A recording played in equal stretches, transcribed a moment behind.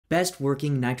best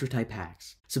working nitrotype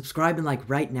hacks. Subscribe and like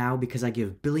right now because I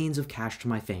give billions of cash to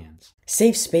my fans.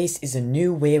 Safe space is a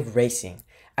new way of racing,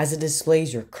 as it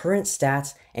displays your current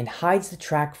stats and hides the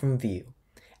track from view.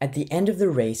 At the end of the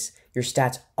race, your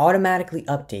stats automatically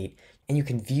update and you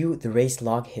can view the race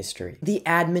log history. The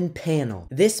admin panel.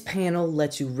 This panel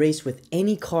lets you race with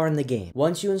any car in the game.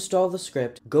 Once you install the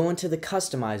script, go into the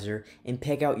customizer and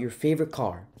pick out your favorite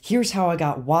car. Here's how I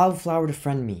got WildFlower to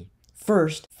friend me.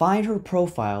 First, find her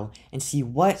profile and see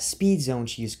what speed zone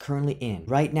she is currently in.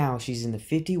 Right now, she's in the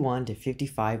 51 to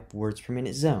 55 words per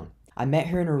minute zone. I met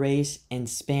her in a race and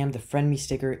spammed the friend me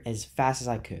sticker as fast as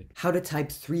I could. How to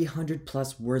type 300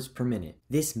 plus words per minute.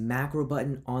 This macro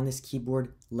button on this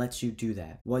keyboard lets you do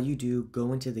that. What you do,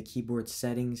 go into the keyboard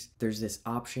settings. There's this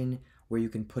option where you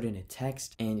can put in a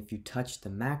text, and if you touch the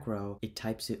macro, it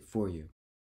types it for you.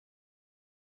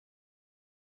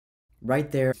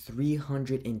 Right there,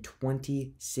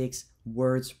 326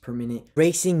 words per minute.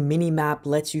 Racing Minimap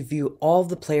lets you view all of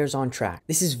the players on track.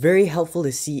 This is very helpful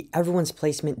to see everyone's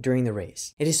placement during the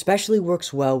race. It especially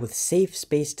works well with safe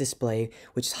space display,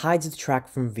 which hides the track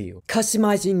from view.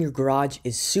 Customizing your garage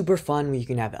is super fun when you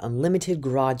can have unlimited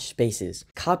garage spaces.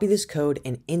 Copy this code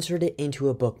and insert it into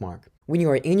a bookmark. When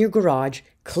you are in your garage,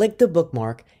 click the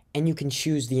bookmark and you can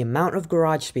choose the amount of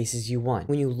garage spaces you want.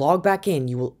 When you log back in,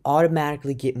 you will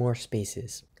automatically get more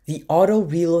spaces. The auto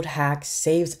reload hack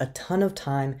saves a ton of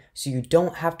time so you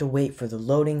don't have to wait for the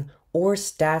loading or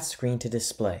stats screen to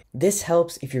display. This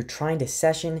helps if you're trying to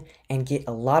session and get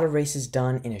a lot of races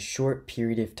done in a short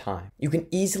period of time. You can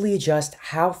easily adjust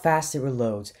how fast it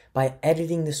reloads by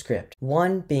editing the script,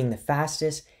 1 being the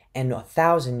fastest and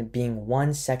 1000 being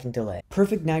 1 second delay.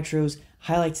 Perfect Nitros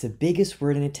highlights the biggest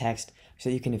word in a text so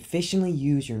you can efficiently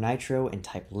use your Nitro and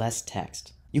type less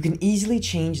text. You can easily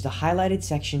change the highlighted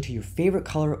section to your favorite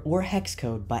color or hex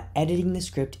code by editing the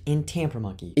script in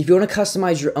TamperMonkey. If you want to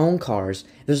customize your own cars,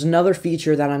 there's another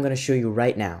feature that I'm going to show you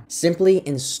right now. Simply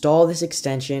install this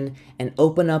extension and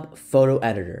open up Photo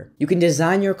Editor. You can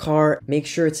design your car, make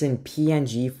sure it's in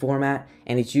PNG format,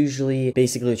 and it's usually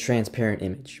basically a transparent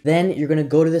image. Then you're going to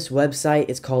go to this website,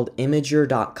 it's called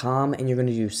imager.com, and you're going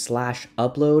to do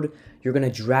 /upload. You're going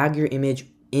to drag your image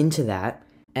into that,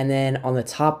 and then on the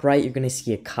top right, you're going to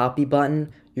see a copy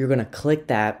button. You're going to click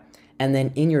that, and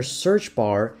then in your search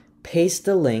bar, paste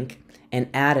the link and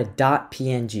add a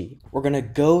 .png. We're going to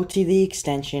go to the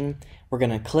extension, we're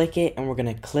going to click it, and we're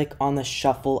going to click on the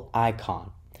shuffle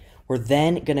icon. We're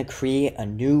then going to create a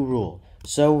new rule,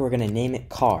 so we're going to name it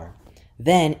car.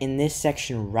 Then in this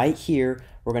section right here,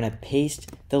 we're going to paste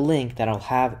the link that I'll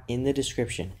have in the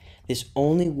description. This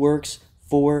only works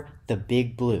for the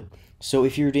big blue. So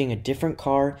if you're doing a different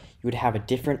car, you would have a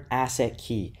different asset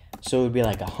key. So it would be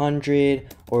like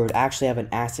 100, or it would actually have an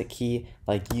asset key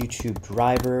like YouTube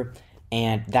driver,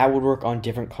 and that would work on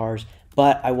different cars.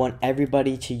 But I want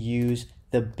everybody to use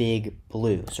the big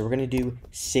blue. So we're gonna do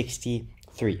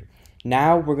 63.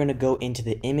 Now we're gonna go into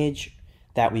the image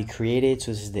that we created.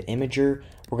 So this is the imager.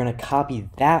 We're gonna copy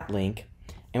that link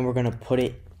and we're gonna put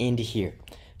it into here.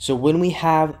 So when we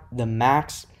have the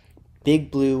max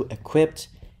big blue equipped,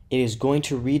 it is going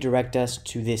to redirect us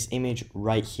to this image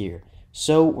right here.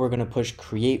 So we're going to push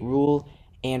create rule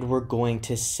and we're going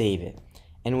to save it.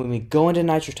 And when we go into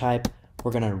nitrotype,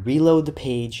 we're going to reload the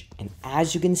page, and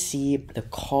as you can see, the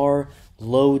car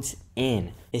loads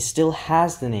in. It still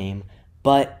has the name,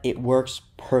 but it works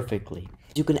perfectly.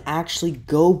 You can actually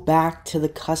go back to the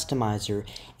customizer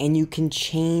and you can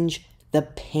change the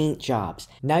paint jobs.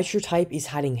 Nitrotype is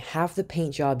hiding half the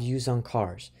paint jobs used on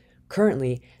cars.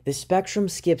 Currently, the spectrum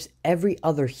skips every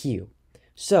other hue.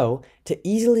 So, to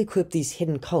easily equip these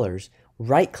hidden colors,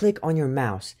 right-click on your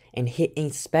mouse and hit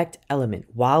Inspect Element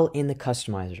while in the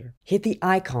customizer. Hit the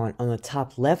icon on the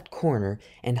top left corner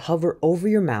and hover over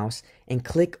your mouse and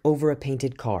click over a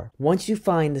painted car. Once you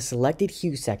find the selected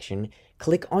hue section,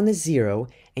 click on the 0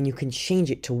 and you can change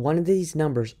it to one of these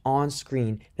numbers on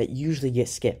screen that usually get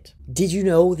skipped. Did you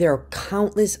know there are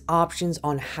countless options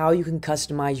on how you can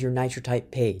customize your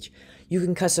Nitrotype page? You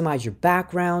can customize your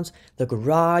backgrounds, the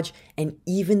garage, and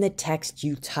even the text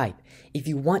you type. If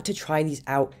you want to try these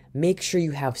out, make sure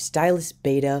you have Stylus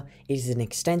Beta. It is an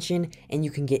extension and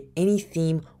you can get any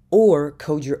theme or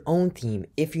code your own theme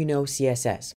if you know CSS.